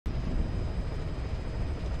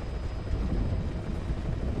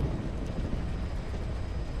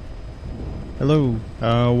Hello,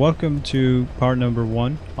 welcome to part number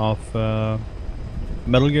 1 of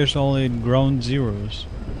Metal Gear Solid Ground Zeroes.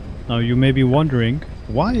 Now you may be wondering,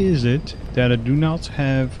 why is it that I don't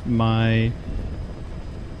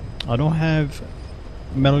have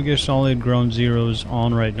Metal Gear Solid Ground Zeroes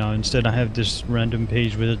on right now. Instead I have this random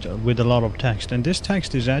page with a lot of text, and this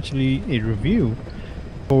text is actually a review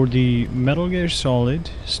for the Metal Gear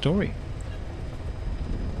Solid story.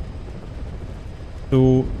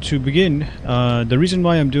 So to begin, the reason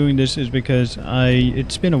why I'm doing this is because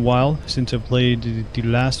it's been a while since I played the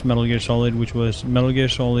last Metal Gear Solid, which was Metal Gear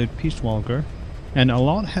Solid Peace Walker, and a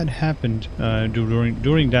lot had happened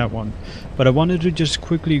during that one. But I wanted to just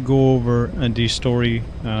quickly go over the story,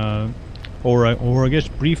 or I guess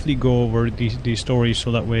briefly go over the story,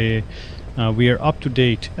 so that way we are up to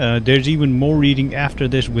date. There's even more reading after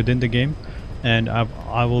this within the game, and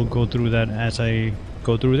I will go through that as I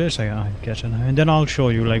go through this, I guess, and then I'll show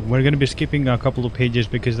you. Like, we're going to be skipping a couple of pages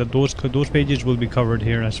because those pages will be covered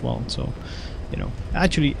here as well. So, you know,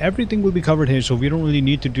 actually everything will be covered here, so we don't really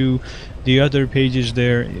need to do the other pages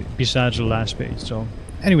there besides the last page. So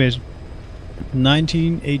anyways,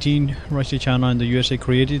 1918, Russia, China and the USA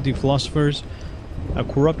created the Philosophers, a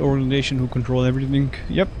corrupt organization who control everything.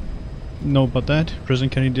 Yep, know about that.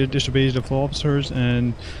 President Kennedy disobeys the Philosophers,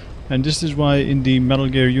 and this is why in the Metal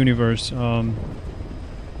Gear universe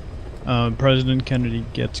President Kennedy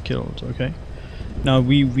gets killed. Okay, now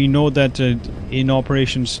we know that in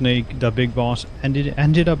Operation Snake, the big boss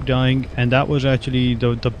ended up dying, and that was actually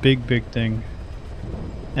the big thing.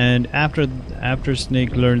 And after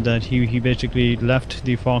Snake learned that, he basically left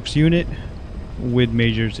the Fox unit with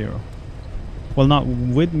Major Zero. Well, not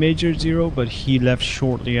with Major Zero, but he left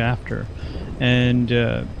shortly after. And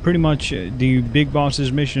pretty much the big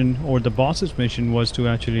boss's mission, or the boss's mission, was to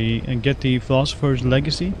actually get the Philosopher's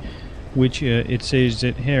Legacy, which it says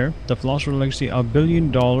it here, the Philosopher's Legacy, $1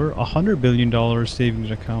 $100 billion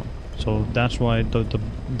savings account. So that's why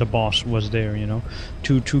the boss was there, you know,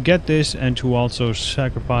 to get this, and to also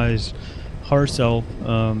sacrifice herself,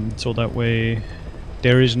 so that way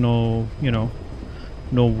there is no, you know,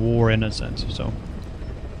 no war in a sense. So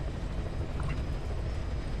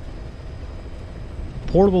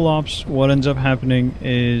Portable Ops, what ends up happening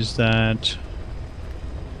is that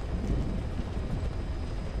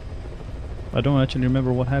I don't actually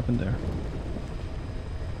remember what happened there.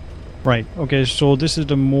 Right, okay, so this is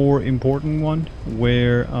the more important one,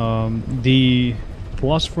 where the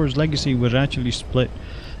Philosopher's Legacy was actually split,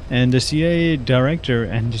 and the CIA director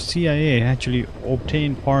and the CIA actually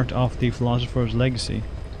obtained part of the Philosopher's Legacy.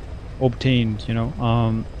 Obtained, you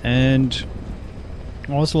know, and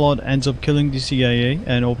Ocelot ends up killing the CIA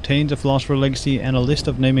and obtains the Philosopher's Legacy and a list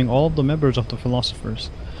of naming all of the members of the Philosophers.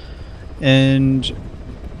 And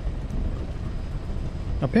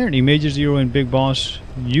apparently Major Zero and Big Boss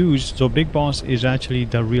used, so Big Boss is actually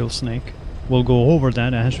the real Snake. We'll go over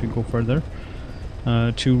that as we go further,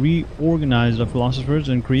 to reorganize the Philosophers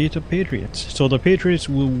and create the Patriots. So the Patriots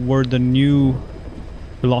were the new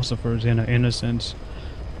Philosophers in a sense.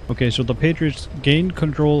 Okay, so the Patriots gained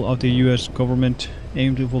control of the US government,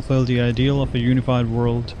 aimed to fulfill the ideal of a unified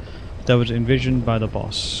world that was envisioned by the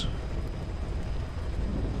boss.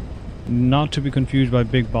 Not to be confused by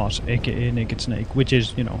Big Boss, aka Naked Snake, which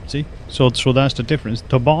is, you know, see? So that's the difference.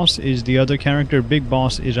 The boss is the other character, Big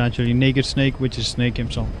Boss is actually Naked Snake, which is Snake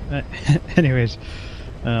himself. Anyways,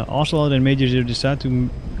 Ocelot and Major Zero decide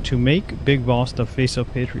to make Big Boss the face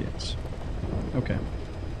of Patriots. Okay.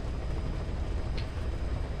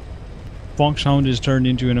 Foxhound is turned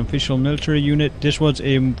into an official military unit. This was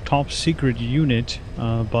a top secret unit,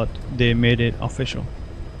 but they made it official.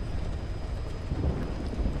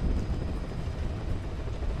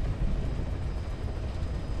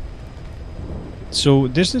 So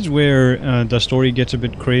this is where the story gets a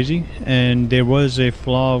bit crazy, and there was a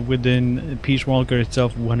flaw within Peace Walker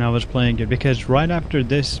itself when I was playing it, because right after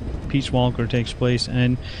this, Peace Walker takes place,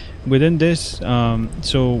 and within this,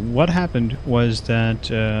 so what happened was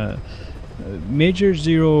that Major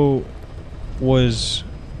Zero was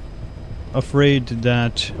afraid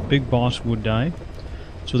that Big Boss would die,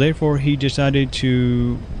 so therefore he decided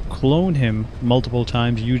to clone him multiple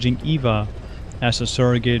times using Eva as a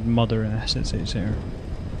surrogate mother, as it says here.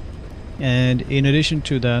 And in addition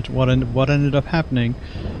to that, what ended up happening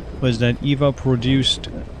was that Eva produced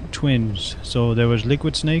twins. So there was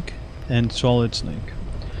Liquid Snake and Solid Snake.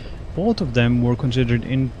 Both of them were considered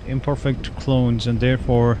imperfect clones, and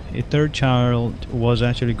therefore a third child was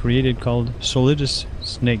actually created called Solidus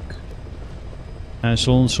Snake.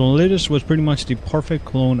 So Solidus was pretty much the perfect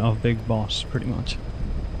clone of Big Boss, pretty much.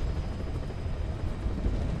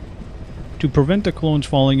 To prevent the clones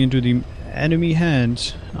falling into the enemy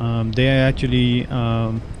hands, they actually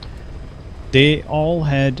they all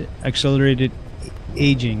had accelerated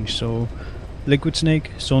aging. So Liquid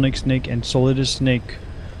Snake, Sonic Snake, and Solidus Snake,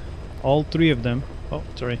 all three of them. Oh,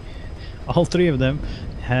 sorry, all three of them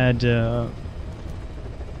had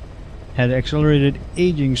accelerated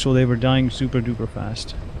aging, so they were dying super duper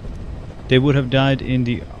fast. They would have died in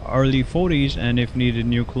the early 40s, and if needed,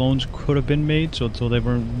 new clones could have been made, so they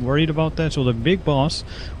weren't worried about that. So the big boss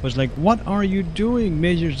was like, "What are you doing,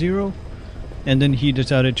 Major Zero?" And then he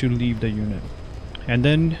decided to leave the unit. And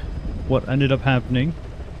then what ended up happening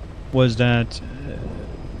was that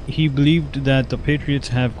he believed that the Patriots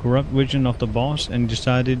have corrupt vision of the boss and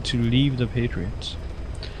decided to leave the Patriots.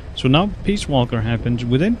 So now Peace Walker happens.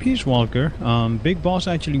 Within Peace Walker, Big Boss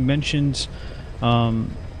actually mentions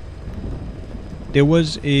there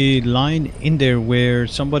was a line in there where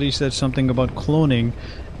somebody said something about cloning,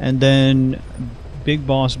 and then Big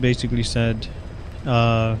Boss basically said,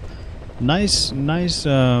 nice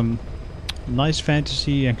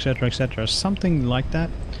fantasy, etc., etc., something like that.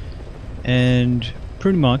 And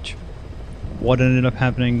pretty much what ended up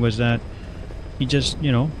happening was that he just,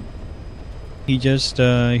 you know, he just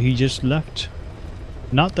left.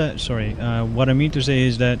 Not that, sorry, what I mean to say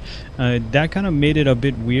is that that kind of made it a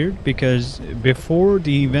bit weird, because before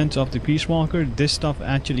the events of the Peace Walker, this stuff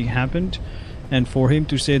actually happened, and for him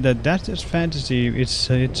to say that that's just fantasy, it's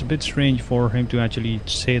a bit strange for him to actually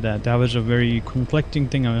say that. That was a very conflicting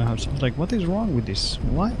thing. I was like, what is wrong with this?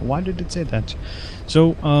 Why did it say that?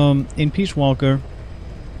 So in Peace Walker,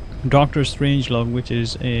 Dr. Strangelove, which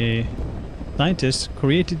is a scientist,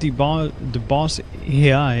 created the boss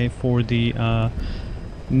AI for the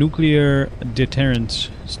nuclear deterrence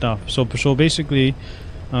stuff. So basically,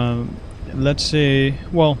 let's say,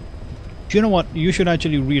 well, you know what, you should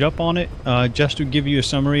actually read up on it, just to give you a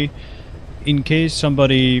summary. In case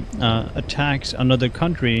somebody attacks another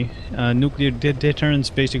country, nuclear deterrence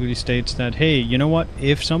basically states that, hey, you know what,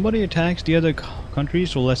 if somebody attacks the other country,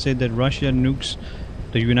 so let's say that Russia nukes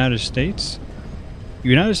the United States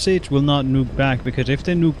will not nuke back, because if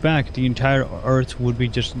they nuke back, the entire Earth would be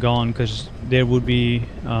just gone, because there would be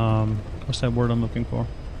what's that word I'm looking for?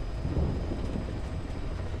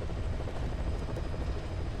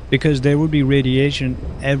 Because there would be radiation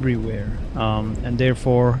everywhere, and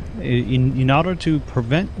therefore, in order to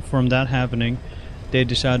prevent from that happening, they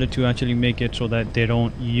decided to actually make it so that they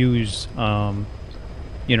don't use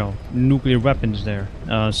you know, nuclear weapons there.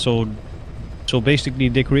 So basically,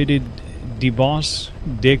 they created the boss.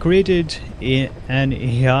 They created an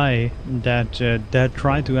AI that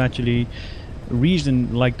tried to actually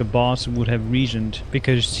reason like the boss would have reasoned,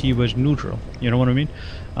 because he was neutral. You know what I mean?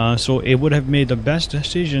 So it would have made the best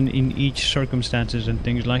decision in each circumstances and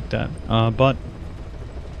things like that. But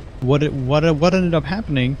what ended up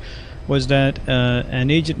happening was that an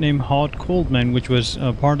agent named Howard Coleman, which was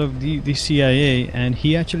part of the CIA, and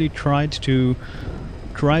he actually tried to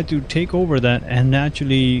take over that and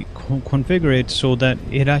actually configure it so that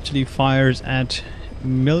it actually fires at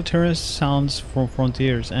militarist sounds from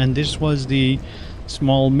frontiers. And this was the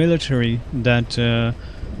small military that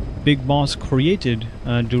Big Boss created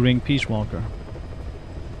during Peace Walker.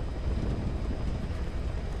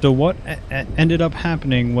 So what ended up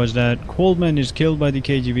happening was that Coleman is killed by the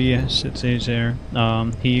KGB, as it says there.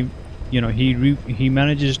 He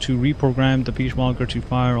manages to reprogram the Peace Walker to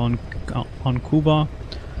fire on Cuba,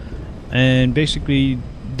 and basically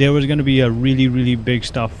there was going to be a really big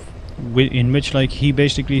stuff in which, like, he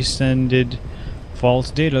basically sended false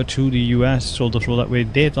data to the US, so that way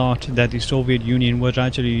they thought that the Soviet Union was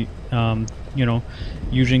actually you know,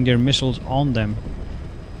 using their missiles on them.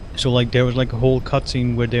 So like there was like a whole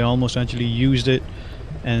cutscene where they almost actually used it,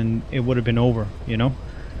 and it would have been over, you know.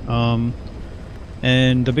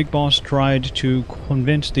 And the Big Boss tried to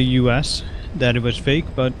convince the US that it was fake,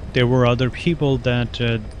 but there were other people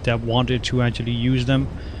that wanted to actually use them,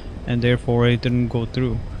 and therefore it didn't go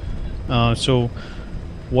through. So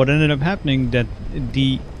what ended up happening, that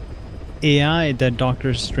the AI that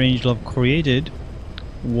Dr. Strangelove created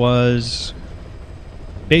was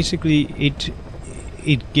basically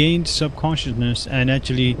it gained subconsciousness and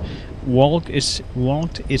actually walked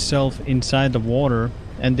itself inside the water,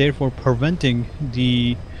 and therefore preventing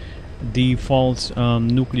the false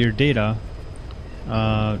nuclear data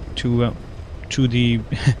to the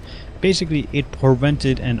basically it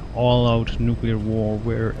prevented an all-out nuclear war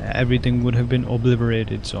where everything would have been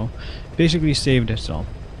obliterated. So basically saved itself.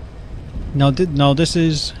 Now this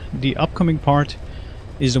is the upcoming part,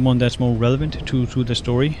 is the one that's more relevant to the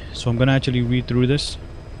story, so I'm gonna actually read through this.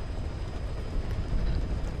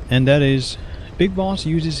 And that is, Big Boss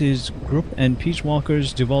uses his group and Peace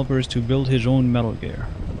Walker's developers to build his own Metal Gear.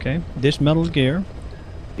 Okay, this Metal Gear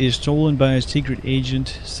is stolen by a secret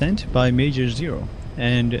agent sent by Major Zero,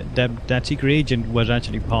 and that secret agent was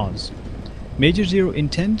actually Paz. Major Zero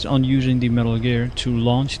intends on using the Metal Gear to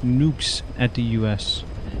launch nukes at the US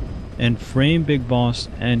and frame Big Boss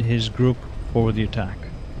and his group for the attack.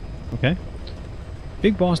 Okay?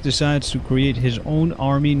 Big Boss decides to create his own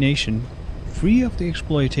army nation free of the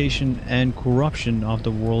exploitation and corruption of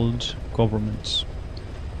the world's governments.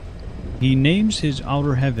 He names his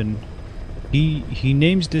Outer Heaven. He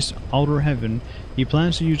names this Outer Heaven. He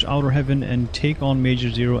plans to use Outer Heaven and take on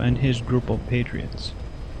Major Zero and his group of patriots.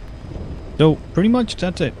 So pretty much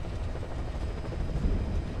that's it.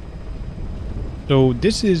 So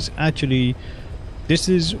this is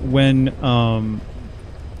when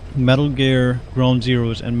Metal Gear Ground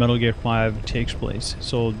Zeroes and Metal Gear 5 takes place.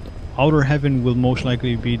 So Outer Heaven will most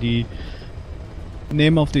likely be the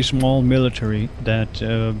name of the small military that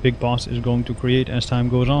Big Boss is going to create as time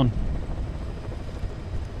goes on.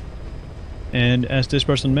 And as this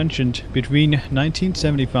person mentioned, between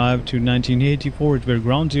 1975 to 1984 is where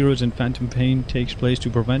Ground Zeroes and Phantom Pain takes place. To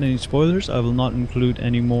prevent any spoilers, I will not include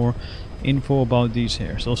any more info about these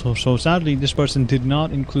here. So sadly, this person did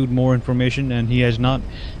not include more information, and he has not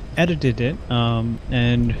edited it.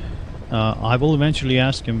 I will eventually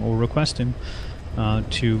ask him or request him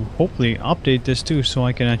to hopefully update this too, so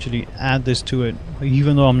I can actually add this to it.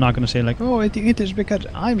 Even though I'm not going to say like, oh, it is because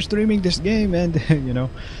I'm streaming this game and you know.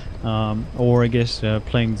 Or I guess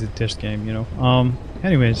playing this game, you know.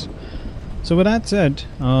 Anyways, so with that said,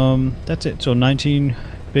 that's it. So 19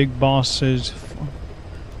 Big Boss's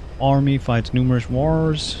army fights numerous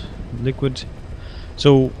wars, Liquid.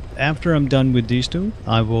 So after I'm done with these two,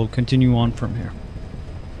 I will continue on from here,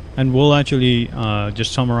 and we'll actually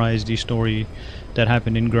just summarize the story that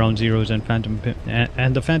happened in Ground Zeroes and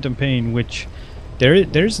the Phantom Pain, which there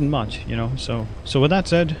isn't much, you know. So with that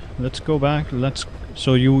said, let's go back.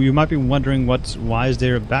 So you might be wondering why is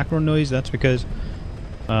there a background noise? That's because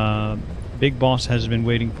Big Boss has been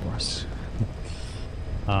waiting for us.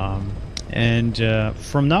 From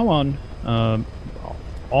now on,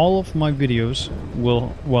 all of my videos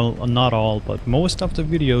will, well, not all, but most of the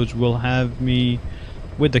videos will have me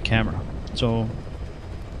with the camera. So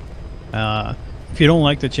if you don't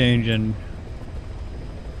like the change and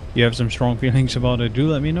you have some strong feelings about it, do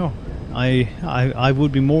let me know. I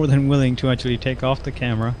would be more than willing to actually take off the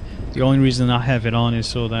camera. The only reason I have it on is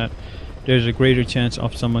so that there's a greater chance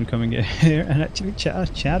of someone coming in here and actually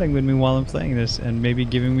chatting with me while I'm playing this and maybe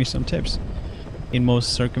giving me some tips. In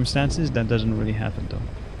most circumstances, that doesn't really happen though.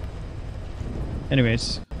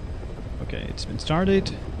 Anyways, okay, it's been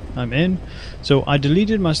started. I'm in. So I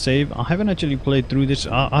deleted my save. I haven't actually played through this.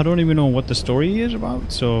 I don't even know what the story is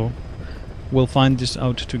about, so we'll find this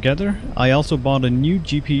out together. I also bought a new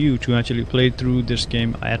GPU to actually play through this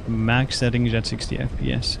game at max settings at 60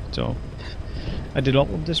 FPS. So I did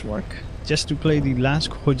all of this work just to play the last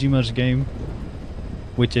Kojima's game,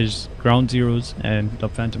 which is Ground Zeroes and the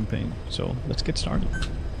Phantom Pain. So let's get started.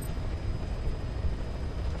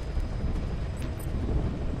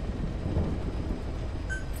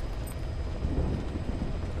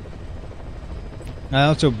 I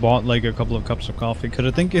also bought like a couple of cups of coffee because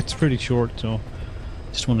I think it's pretty short, so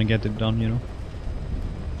just want to get it done, you know.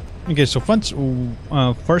 Okay, so first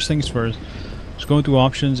things first, let's go into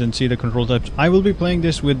options and see the control types. I will be playing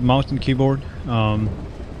this with mouse and keyboard.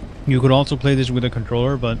 You could also play this with a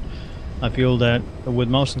controller, but I feel that with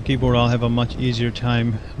mouse and keyboard I'll have a much easier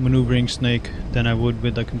time maneuvering Snake than I would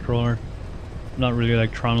with a controller. Not really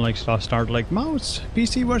like trying to like start like mouse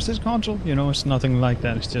PC versus console, you know. It's nothing like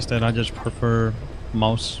that. It's just that I just prefer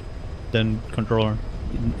mouse than controller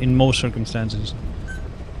in most circumstances.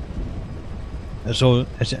 So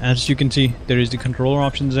as you can see, there is the controller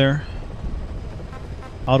options there.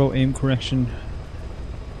 Auto aim correction.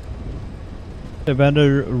 The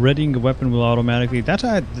better readying a weapon will automatically. That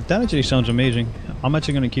actually sounds amazing. I'm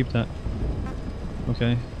actually gonna keep that.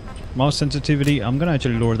 Okay. Mouse sensitivity, I'm gonna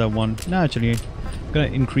actually lower that one. No, actually, I'm gonna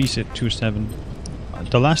increase it to 7.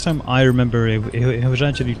 The last time I remember it was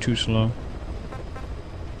actually too slow.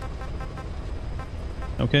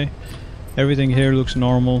 Okay, everything here looks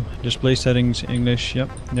normal. Display settings, English, yep.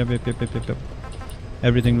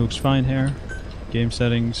 Everything looks fine here. Game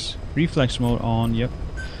settings, reflex mode on, yep.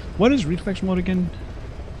 What is reflex mode again?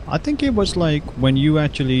 I think it was like when you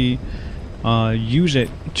actually use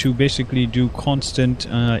it to basically do constant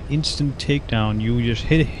instant takedown. You just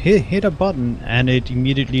hit a button and it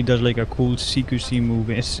immediately does like a cool CQC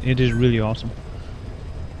move. It is really awesome.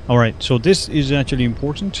 Alright, so this is actually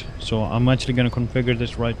important, so I'm actually going to configure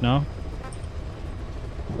this right now.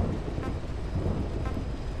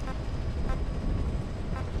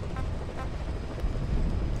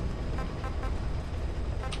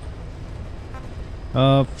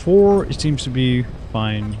 4 it seems to be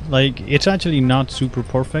fine. Like, it's actually not super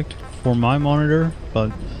perfect for my monitor,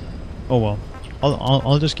 but oh well.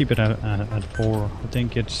 I'll just keep it at 4. I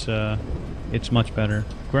think it's much better.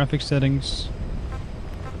 Graphics settings.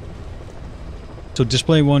 So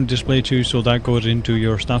display 1, display 2, so that goes into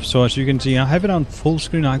your stuff. So as you can see, I have it on full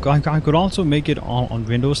screen. I could also make it on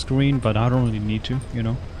Windows screen, but I don't really need to, you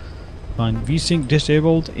know. Fine. VSync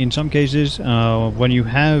disabled in some cases. When you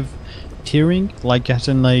have tearing, like as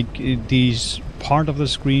in like these part of the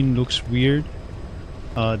screen looks weird.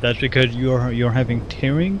 That's because you're having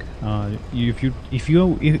tearing. If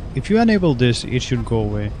you enable this, it should go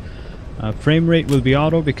away. Frame rate will be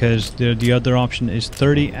auto because the other option is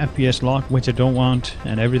 30 FPS lock, which I don't want,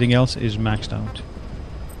 and everything else is maxed out.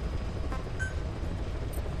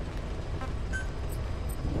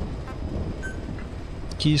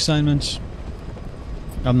 Key assignments.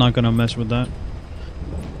 I'm not gonna mess with that.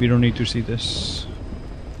 We don't need to see this.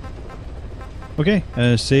 Okay,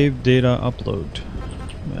 save data upload.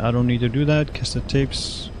 I don't need to do that. Cassette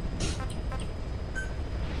tapes.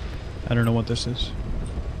 I don't know what this is.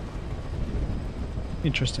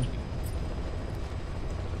 Interesting.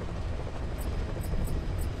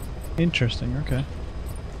 Interesting, okay.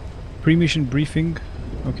 Pre-mission briefing.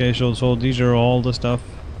 Okay, so these are all the stuff.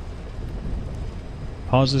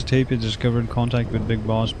 Pauses tape is discovered contact with Big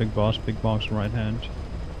Boss, Big Boss, Big Boss right hand.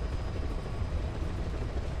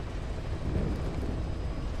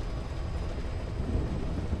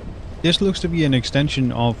 This looks to be an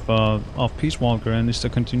extension of Peace Walker, and it's the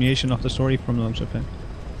continuation of the story from the looks of it.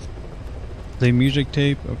 Play music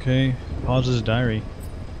tape, okay. Pauses diary.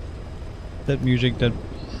 That music that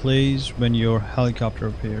plays when your helicopter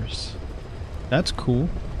appears. That's cool.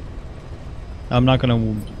 I'm not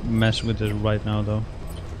gonna mess with this right now though.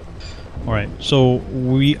 Alright, so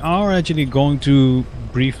we are actually going to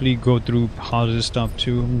briefly go through pauses stuff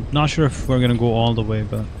too. I'm not sure if we're gonna go all the way,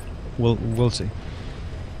 but we'll see.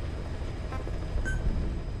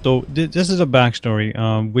 So this is a backstory.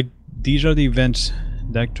 These are the events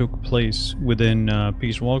that took place within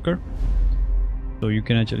Peace Walker. So you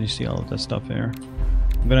can actually see all of that stuff here.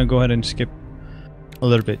 I'm gonna go ahead and skip a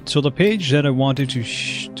little bit. So the page that I wanted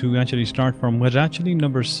to actually start from was actually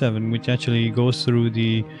number 7, which actually goes through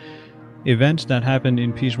the events that happened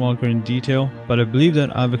in Peace Walker in detail. But I believe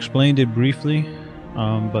that I've explained it briefly.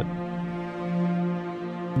 But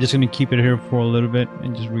I'm just gonna keep it here for a little bit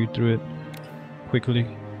and just read through it quickly.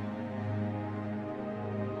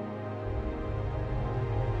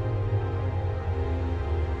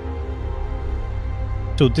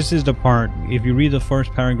 So this is the part, if you read the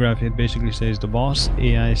first paragraph, it basically says the boss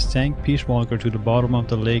AI sank Peace Walker to the bottom of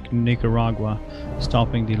the lake Nicaragua,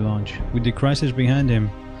 stopping the launch. With the crisis behind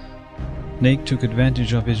him, Snake took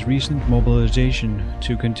advantage of his recent mobilization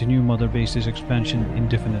to continue Mother Base's expansion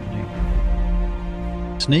indefinitely.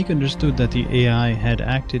 Snake understood that the AI had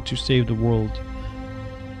acted to save the world,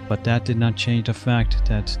 but that did not change the fact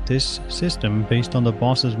that this system, based on the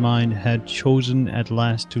boss's mind, had chosen at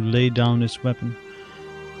last to lay down its weapon.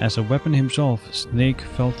 As a weapon himself, Snake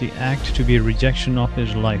felt the act to be a rejection of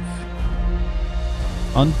his life.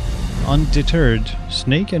 Undeterred,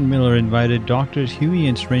 Snake and Miller invited Doctors Huey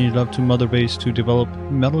and Strangelove to Mother Base to develop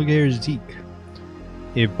Metal Gear Zeke,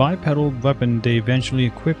 a bipedal weapon they eventually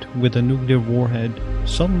equipped with a nuclear warhead,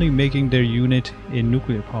 suddenly making their unit a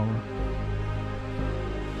nuclear power.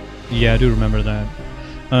 Yeah, I do remember that.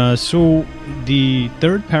 So the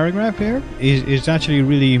third paragraph here is actually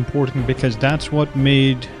really important because that's what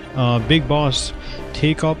made Big Boss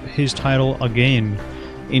take up his title again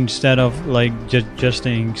instead of like just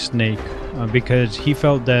saying Snake, because he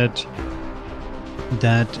felt that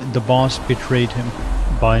the boss betrayed him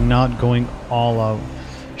by not going all out.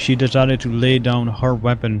 She decided to lay down her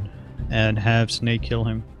weapon and have Snake kill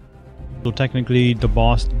him. So technically, the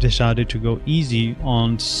boss decided to go easy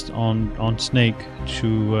on Snake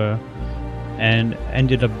and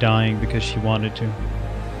ended up dying because she wanted to.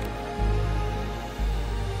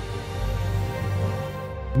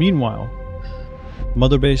 Meanwhile,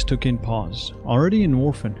 Mother Base took in pause, already an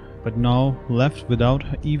orphan, but now left without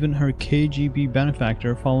even her KGB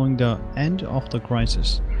benefactor following the end of the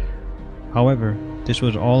crisis. However, this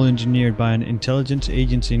was all engineered by an intelligence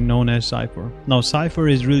agency known as Cypher. Now Cypher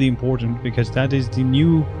is really important because that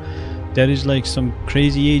is like some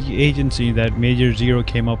crazy agency that Major Zero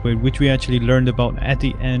came up with, which we actually learned about at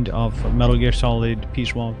the end of Metal Gear Solid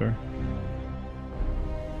Peace Walker.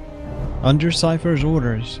 Under Cypher's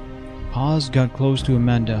orders, Paz got close to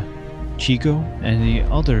Amanda, Chico, and the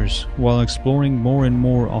others while exploring more and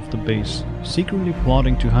more of the base, secretly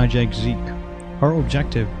plotting to hijack Zeke. Her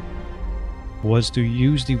objective: was to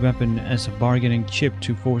use the weapon as a bargaining chip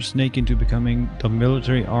to force Snake into becoming the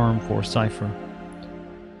military arm for Cypher.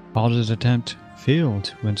 Paz's attempt failed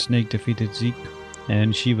when Snake defeated Zeke,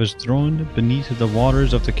 and she was thrown beneath the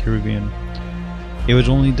waters of the Caribbean. It was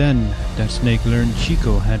only then that Snake learned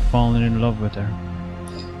Chico had fallen in love with her.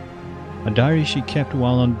 A diary she kept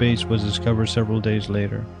while on base was discovered several days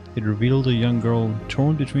later. It revealed a young girl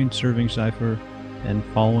torn between serving Cypher and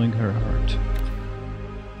following her heart.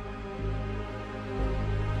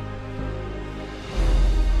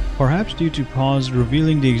 Perhaps due to Paz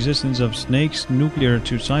revealing the existence of Snake's nuclear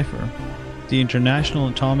to Cypher, the International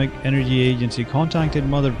Atomic Energy Agency contacted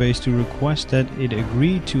Mother Base to request that it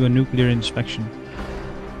agree to a nuclear inspection.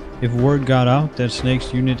 If word got out that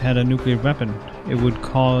Snake's unit had a nuclear weapon, it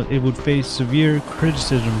would face severe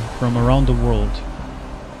criticism from around the world.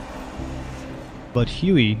 But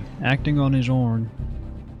Huey, acting on his own,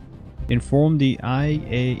 informed the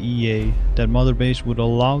IAEA that Mother Base would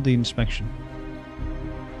allow the inspection.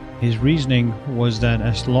 His reasoning was that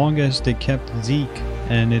as long as they kept Zeke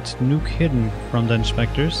and its nuke hidden from the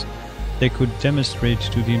inspectors, they could demonstrate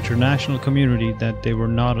to the international community that they were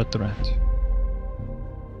not a threat.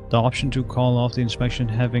 The option to call off the inspection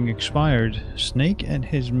having expired, Snake and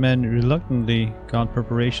his men reluctantly got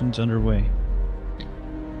preparations underway.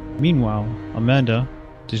 Meanwhile, Amanda,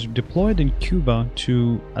 deployed in Cuba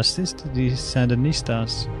to assist the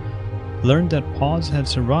Sandinistas, learned that Paz had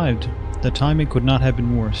survived. The timing could not have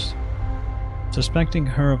been worse. Suspecting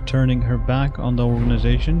her of turning her back on the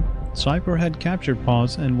organization, Cypher had captured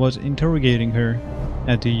Paz and was interrogating her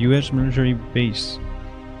at the US military base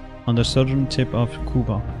on the southern tip of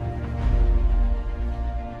Cuba.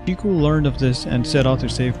 Chico learned of this and set out to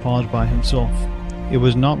save Paz by himself. It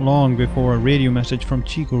was not long before a radio message from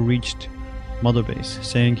Chico reached Mother Base,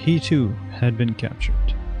 saying he too had been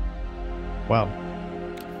captured. Wow.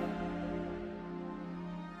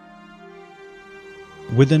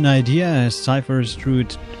 With an idea as Cypher's true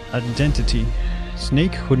identity,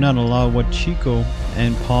 Snake could not allow what Chico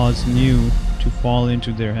and Paz knew to fall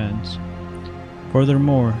into their hands.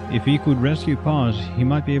 Furthermore, if he could rescue Paz, he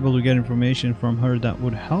might be able to get information from her that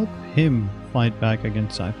would help him fight back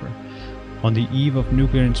against Cypher. On the eve of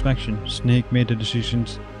nuclear inspection, Snake made the decision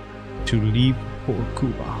to leave for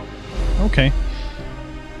Cuba. Okay.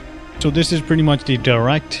 So this is pretty much the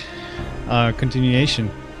direct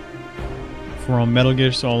continuation from Metal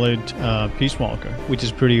Gear Solid Peace Walker, which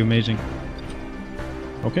is pretty amazing.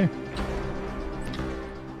 Okay.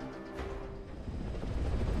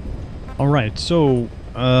 Alright, so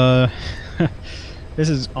this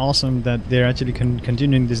is awesome that they're actually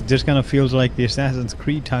continuing this. This kind of feels like the Assassin's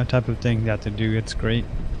Creed type of thing that they do. It's great.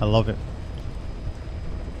 I love it.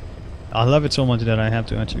 I love it so much that I have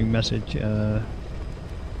to actually message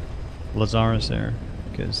Lazarus there,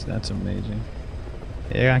 because that's amazing.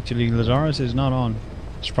 Actually, Lazarus is not on.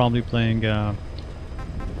 He's probably playing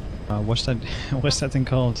what's that what's that thing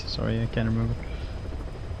called? Sorry, I can't remember.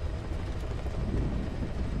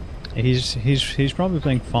 He's probably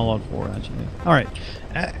playing Fallout 4 actually. Alright,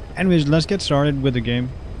 anyways, let's get started with the game.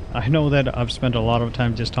 I know that I've spent a lot of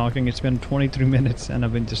time just talking. It's been 23 minutes and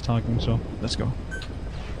I've been just talking, so let's go.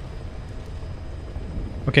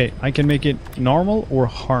 Okay, I can make it normal or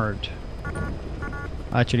hard.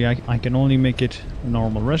 Actually, I can only make it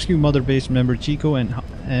normal. Rescue Mother Base member Chico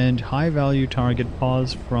and high-value target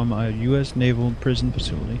Paz from a U.S. naval prison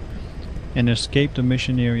facility and escape the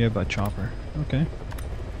mission area by chopper. Okay.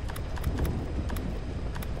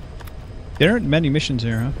 There aren't many missions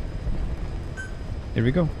here, huh? Here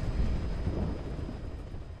we go.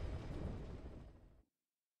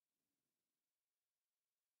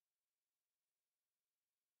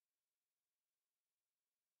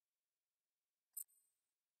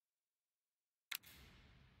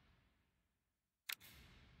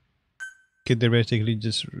 Okay, they're basically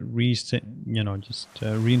just reinstating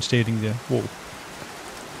the whoa.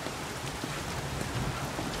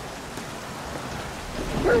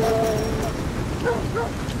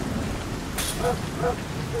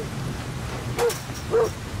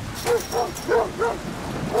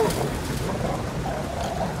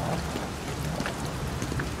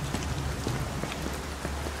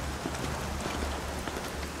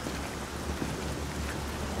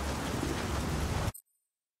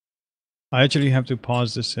 I actually have to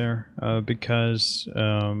pause this here because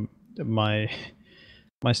my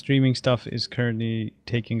streaming stuff is currently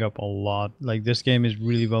taking up a lot. Like, this game is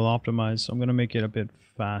really well optimized, so I'm gonna make it a bit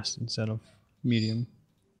fast instead of medium.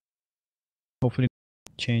 Hopefully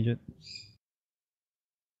change it.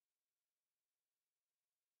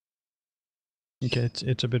 Okay,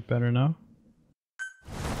 it's a bit better now.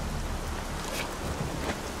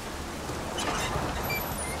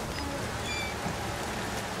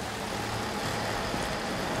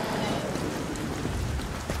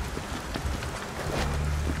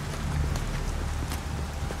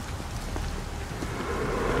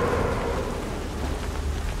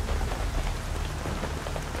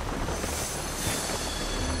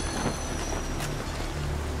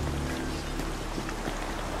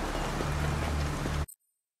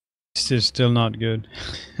 This is still not good.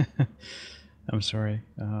 I'm sorry.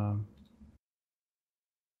 Gonna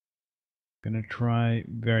try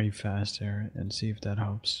very fast here and see if that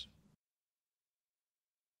helps.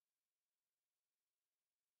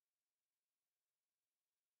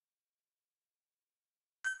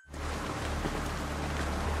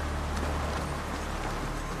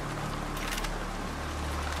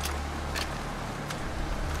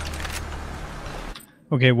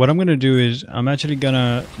 Okay, what I'm gonna do is I'm actually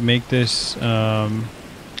gonna make this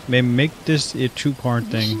make this a two-part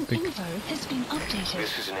thing. Mission info has been updated.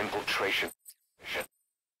 This is an infiltration.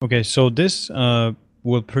 Okay, so this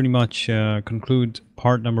will pretty much conclude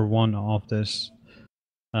part number 1 of this.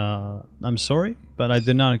 I'm sorry, but I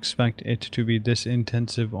did not expect it to be this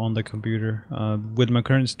intensive on the computer. With my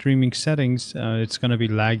current streaming settings, it's gonna be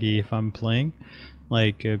laggy if I'm playing,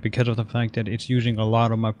 like because of the fact that it's using a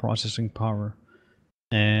lot of my processing power.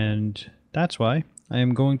 And that's why I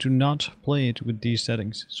am going to not play it with these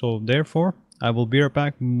settings. So therefore, I will be right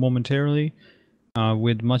back momentarily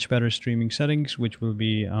with much better streaming settings, which will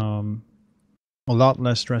be a lot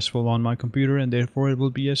less stressful on my computer, and therefore it will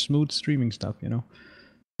be a smooth streaming stuff, you know.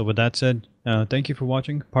 So with that said, thank you for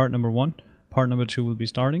watching part number 1. Part number 2 will be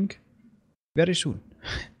starting very soon.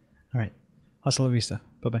 Alright, hasta la vista.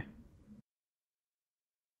 Bye bye.